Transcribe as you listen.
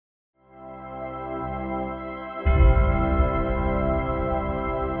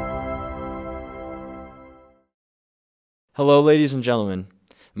Hello, ladies and gentlemen.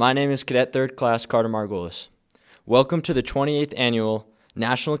 My name is Cadet 3rd Class Carter Margolis. Welcome to the 28th Annual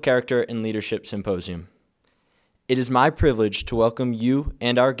National Character and Leadership Symposium. It is my privilege to welcome you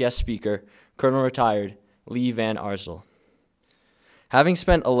and our guest speaker, Colonel Retired Lee Van Arsdale. Having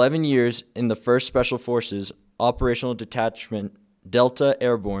spent 11 years in the 1st Special Forces Operational Detachment Delta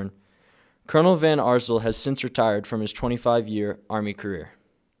Airborne, Colonel Van Arsdale has since retired from his 25-year Army career.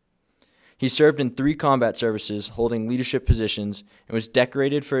 He served in 3 combat services holding leadership positions and was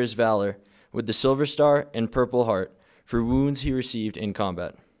decorated for his valor with the Silver Star and Purple Heart for wounds he received in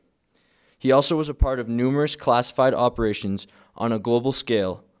combat. He also was a part of numerous classified operations on a global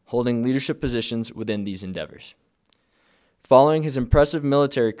scale, holding leadership positions within these endeavors. Following his impressive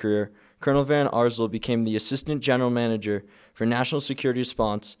military career, Colonel Van Arsdale became the Assistant General Manager for National Security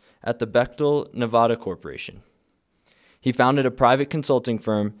Response at the Bechtel Nevada Corporation. He founded a private consulting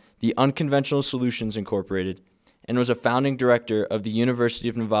firm, the Unconventional Solutions Incorporated, and was a founding director of the University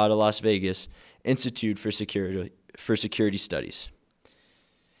of Nevada, Las Vegas Institute for Security Studies.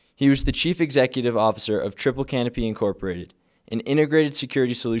 He was the Chief Executive Officer of Triple Canopy Incorporated, an integrated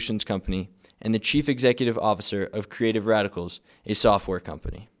security solutions company, and the Chief Executive Officer of Creative Radicals, a software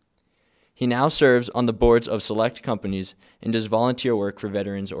company. He now serves on the boards of select companies and does volunteer work for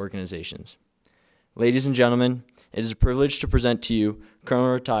veterans organizations. Ladies and gentlemen, it is a privilege to present to you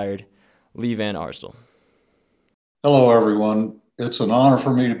Colonel Retired Lee Van Arsdale. Hello, everyone. It's an honor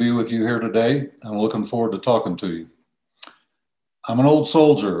for me to be with you here today. I'm looking forward to talking to you. I'm an old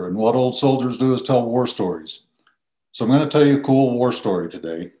soldier, and what old soldiers do is tell war stories. So I'm going to tell you a cool war story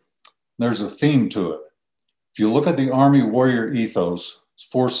today. There's a theme to it. If you look at the Army Warrior Ethos, it's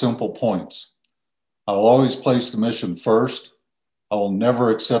 4 simple points. I will always place the mission first. I will never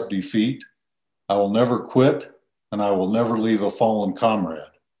accept defeat. I will never quit, and I will never leave a fallen comrade.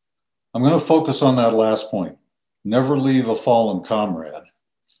 I'm going to focus on that last point, never leave a fallen comrade.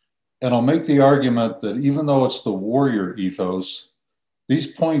 And I'll make the argument that even though it's the warrior ethos, these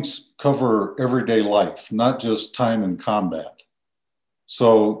points cover everyday life, not just time in combat.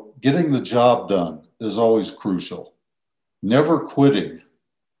 So getting the job done is always crucial. Never quitting,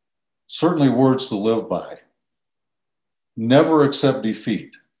 certainly words to live by. Never accept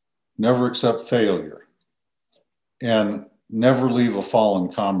defeat. Never accept failure, and never leave a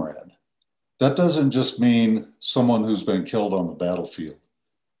fallen comrade. That doesn't just mean someone who's been killed on the battlefield.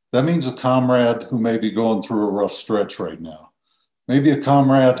 That means a comrade who may be going through a rough stretch right now. Maybe a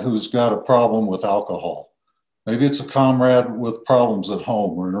comrade who's got a problem with alcohol. Maybe it's a comrade with problems at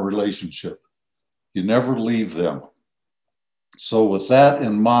home or in a relationship. You never leave them. So with that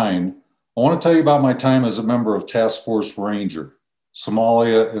in mind, I want to tell you about my time as a member of Task Force Ranger,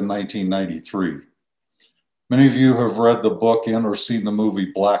 Somalia in 1993. Many of you have read the book and or seen the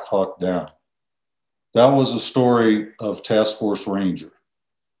movie Black Hawk Down. That was a story of Task Force Ranger.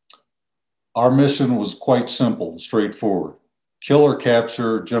 Our mission was quite simple and straightforward. Kill or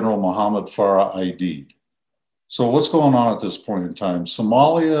capture General Mohammed Farah Aidid. So what's going on at this point in time?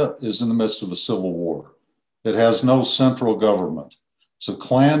 Somalia is in the midst of a civil war. It has no central government. It's a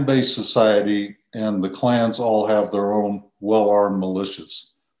clan-based society, and the clans all have their own well-armed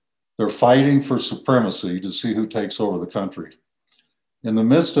militias. They're fighting for supremacy to see who takes over the country. In the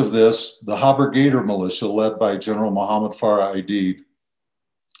midst of this, the Haber-Gator militia, led by General Mohammed Farah Aidid,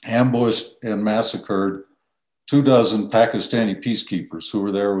 ambushed and massacred 24 Pakistani peacekeepers who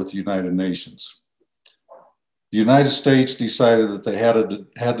were there with the United Nations. The United States decided that they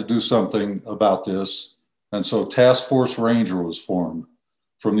had to do something about this, and so Task Force Ranger was formed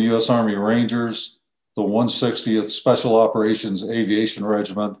from the U.S. Army Rangers, the 160th Special Operations Aviation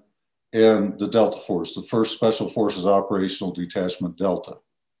Regiment, and the Delta Force, the 1st Special Forces Operational Detachment Delta.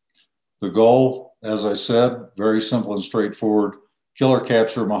 The goal, as I said, very simple and straightforward: kill or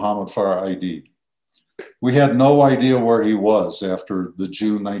capture Mohammed Farah Aidid. We had no idea where he was after the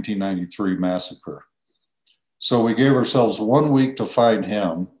June 1993 massacre. So we gave ourselves 1 week to find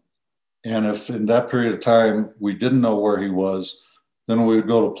him, and if in that period of time we didn't know where he was, then we would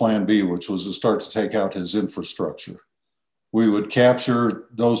go to plan B, which was to start to take out his infrastructure. We would capture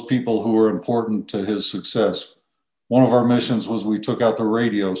those people who were important to his success. One of our missions was we took out the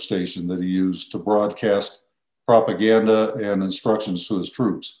radio station that he used to broadcast propaganda and instructions to his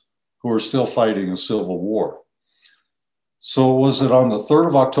troops, who are still fighting a civil war. So was it on the 3rd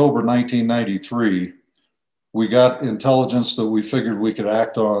of October, 1993, we got intelligence that we figured we could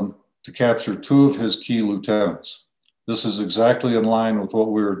act on to capture 2 of his key lieutenants. This is exactly in line with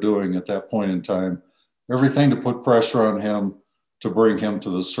what we were doing at that point in time. Everything to put pressure on him to bring him to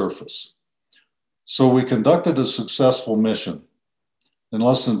the surface. So we conducted a successful mission. In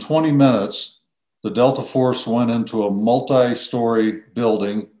less than 20 minutes, the Delta Force went into a multi-story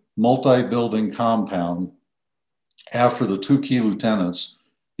building, multi-building compound after the 2 key lieutenants,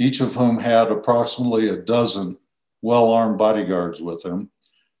 each of whom had approximately a dozen well-armed bodyguards with them.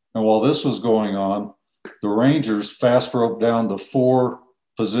 And while this was going on, the Rangers fast roped down to 4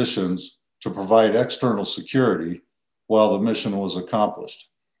 positions to provide external security while the mission was accomplished.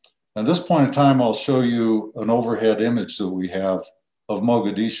 At this point in time, I'll show you an overhead image that we have of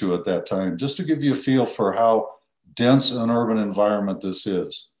Mogadishu at that time, just to give you a feel for how dense an urban environment this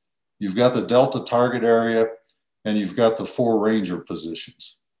is. You've got the Delta target area, and you've got the 4 Ranger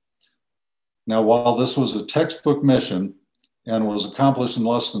positions. Now, while this was a textbook mission and was accomplished in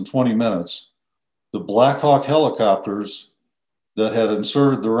less than 20 minutes, the Black Hawk helicopters that had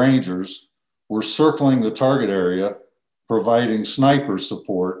inserted the Rangers were circling the target area, providing sniper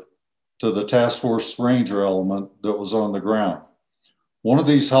support to the Task Force Ranger element that was on the ground. One of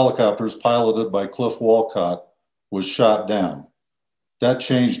these helicopters, piloted by Cliff Walcott, was shot down. That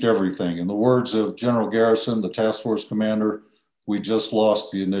changed everything. In the words of General Garrison, the task force commander, we just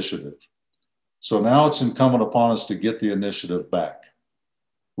lost the initiative. So now it's incumbent upon us to get the initiative back.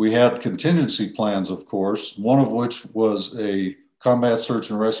 We had contingency plans, of course, one of which was a combat search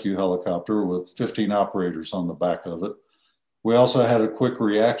and rescue helicopter with 15 operators on the back of it. We also had a quick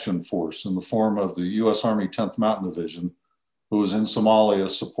reaction force in the form of the U.S. Army 10th Mountain Division, who was in Somalia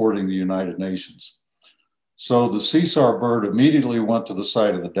supporting the United Nations. So the CSAR bird immediately went to the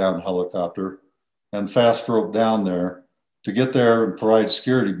side of the downed helicopter and fast roped down there to get there and provide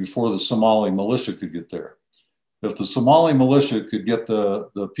security before the Somali militia could get there. If the Somali militia could get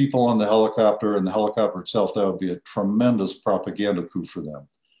the people on the helicopter and the helicopter itself, that would be a tremendous propaganda coup for them.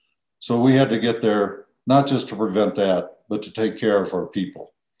 So we had to get there, not just to prevent that, but to take care of our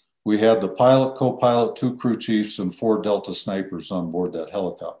people. We had the pilot, co-pilot, 2 crew chiefs, and 4 Delta snipers on board that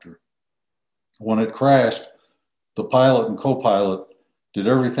helicopter. When it crashed, the pilot and co-pilot did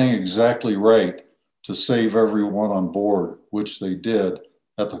everything exactly right to save everyone on board, which they did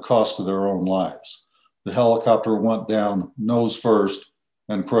at the cost of their own lives. The helicopter went down nose first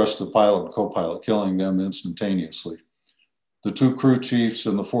and crushed the pilot and co-pilot, killing them instantaneously. The 2 crew chiefs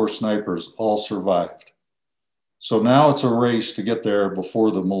and the 4 snipers all survived. So now it's a race to get there before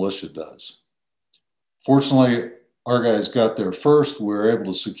the militia does. Fortunately, our guys got there first. We were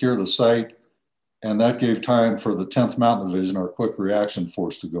able to secure the site, and that gave time for the 10th Mountain Division, our quick reaction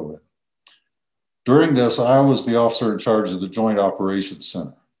force, to go in. During this, I was the officer in charge of the Joint Operations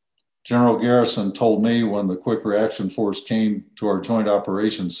Center. General Garrison told me when the quick reaction force came to our Joint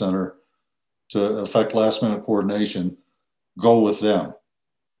Operations Center to effect last-minute coordination, go with them.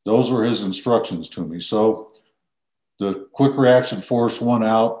 Those were his instructions to me. So the quick reaction force went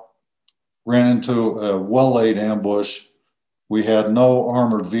out, ran into a well-laid ambush. We had no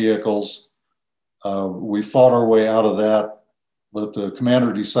armored vehicles. We fought our way out of that, but the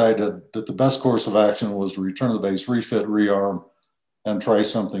commander decided that the best course of action was to return to the base, refit, rearm, and try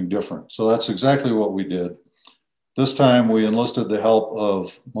something different. So that's exactly what we did. This time we enlisted the help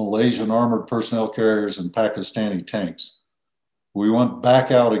of Malaysian armored personnel carriers and Pakistani tanks. We went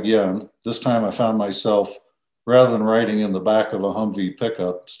back out again. This time I found myself, rather than riding in the back of a Humvee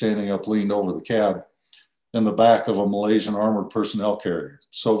pickup, standing up leaned over the cab, in the back of a Malaysian armored personnel carrier,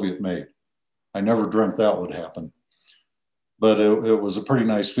 Soviet-made. I never dreamt that would happen. But it was a pretty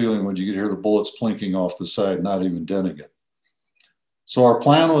nice feeling when you could hear the bullets plinking off the side, not even denting it. So our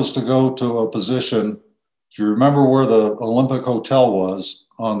plan was to go to a position, if you remember where the Olympic Hotel was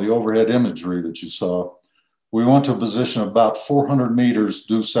on the overhead imagery that you saw, we went to a position about 400 meters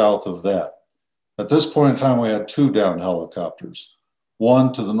due south of that. At this point in time, we had 2 downed helicopters,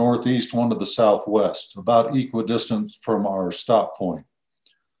 one to the northeast, one to the southwest, about equidistant from our stop point.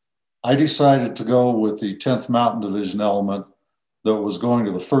 I decided to go with the 10th Mountain Division element that was going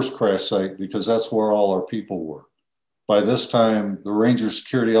to the first crash site because that's where all our people were. By this time, the Ranger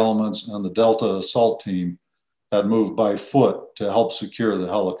security elements and the Delta assault team had moved by foot to help secure the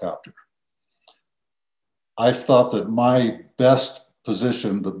helicopter. I thought that my best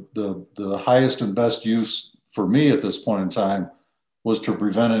position, the highest and best use for me at this point in time, was to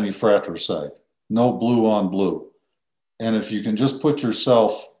prevent any fratricide, no blue on blue. And if you can just put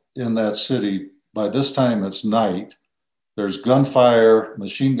yourself in that city, by this time it's night, there's gunfire,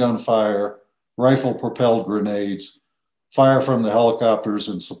 machine gun fire, rifle propelled grenades, fire from the helicopters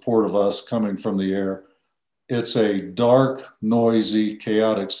in support of us coming from the air. It's a dark, noisy,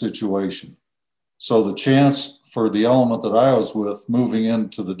 chaotic situation. So the chance for the element that I was with moving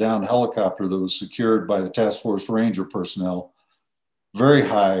into the downed helicopter that was secured by the Task Force Ranger personnel, very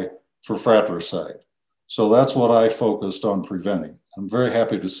high for fratricide. So that's what I focused on preventing. I'm very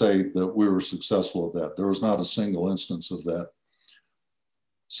happy to say that we were successful at that. There was not a single instance of that.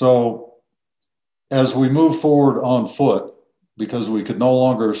 So as we moved forward on foot, because we could no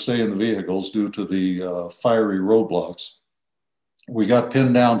longer stay in the vehicles due to the fiery roadblocks, we got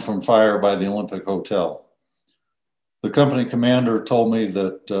pinned down from fire by the Olympic Hotel. The company commander told me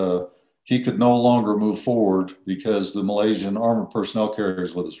that he could no longer move forward because the Malaysian armored personnel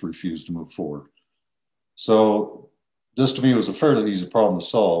carriers with us refused to move forward. So this to me was a fairly easy problem to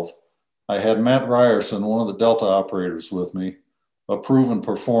solve. I had Matt Ryerson, one of the Delta operators with me, a proven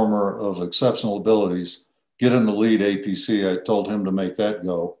performer of exceptional abilities, get in the lead APC. I told him to make that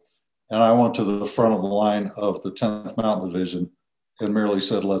go. And I went to the front of the line of the 10th Mountain Division and merely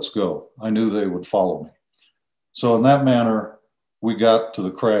said, let's go. I knew they would follow me. So in that manner, we got to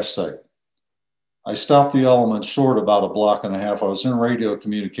the crash site. I stopped the elements short about a block and a half. I was in radio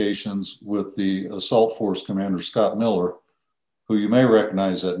communications with the Assault Force Commander, Scott Miller, who you may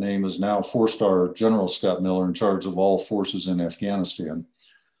recognize. That name is now 4-star General Scott Miller, in charge of all forces in Afghanistan.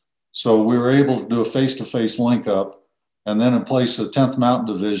 So we were able to do a face-to-face link up and then in place the 10th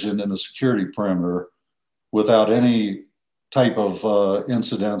Mountain Division in a security perimeter without any type of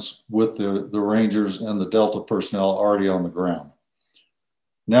incidents with the Rangers and the Delta personnel already on the ground.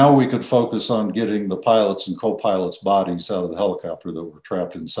 Now we could focus on getting the pilots and co-pilots' bodies out of the helicopter that were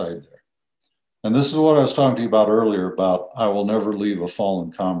trapped inside there. And this is what I was talking to you about earlier about I will never leave a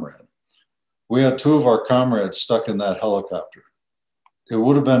fallen comrade. We had 2 of our comrades stuck in that helicopter. It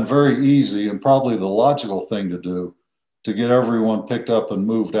would have been very easy and probably the logical thing to do to get everyone picked up and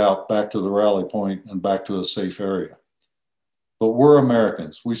moved out back to the rally point and back to a safe area. But we're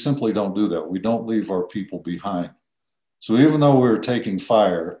Americans. We simply don't do that. We don't leave our people behind. So even though we were taking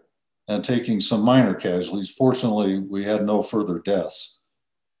fire and taking some minor casualties, fortunately, we had no further deaths.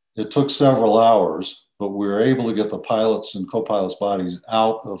 It took several hours, but we were able to get the pilots and co-pilots' bodies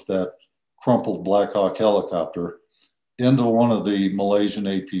out of that crumpled Black Hawk helicopter into one of the Malaysian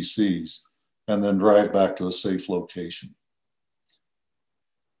APCs and then drive back to a safe location.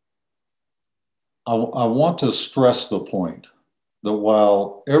 I want to stress the point that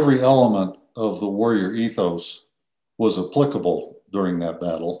while every element of the warrior ethos was applicable during that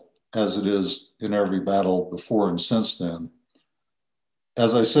battle, as it is in every battle before and since then,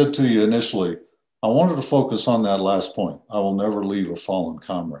 as I said to you initially, I wanted to focus on that last point. I will never leave a fallen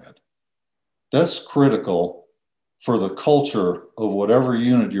comrade. That's critical for the culture of whatever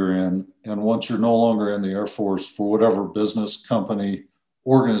unit you're in, and once you're no longer in the Air Force, for whatever business, company,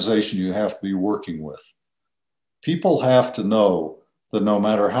 organization you have to be working with. People have to know that no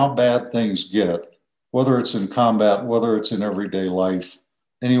matter how bad things get, whether it's in combat, whether it's in everyday life,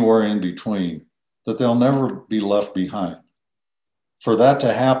 anywhere in between, that they'll never be left behind. For that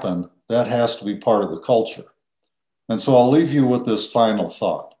to happen, that has to be part of the culture. And so I'll leave you with this final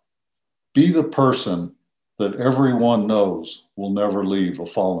thought. Be the person that everyone knows will never leave a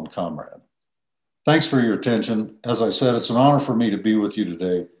fallen comrade. Thanks for your attention. As I said, it's an honor for me to be with you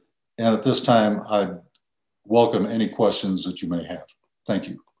today. And at this time, I'd welcome any questions that you may have. Thank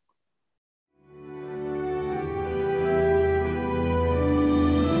you.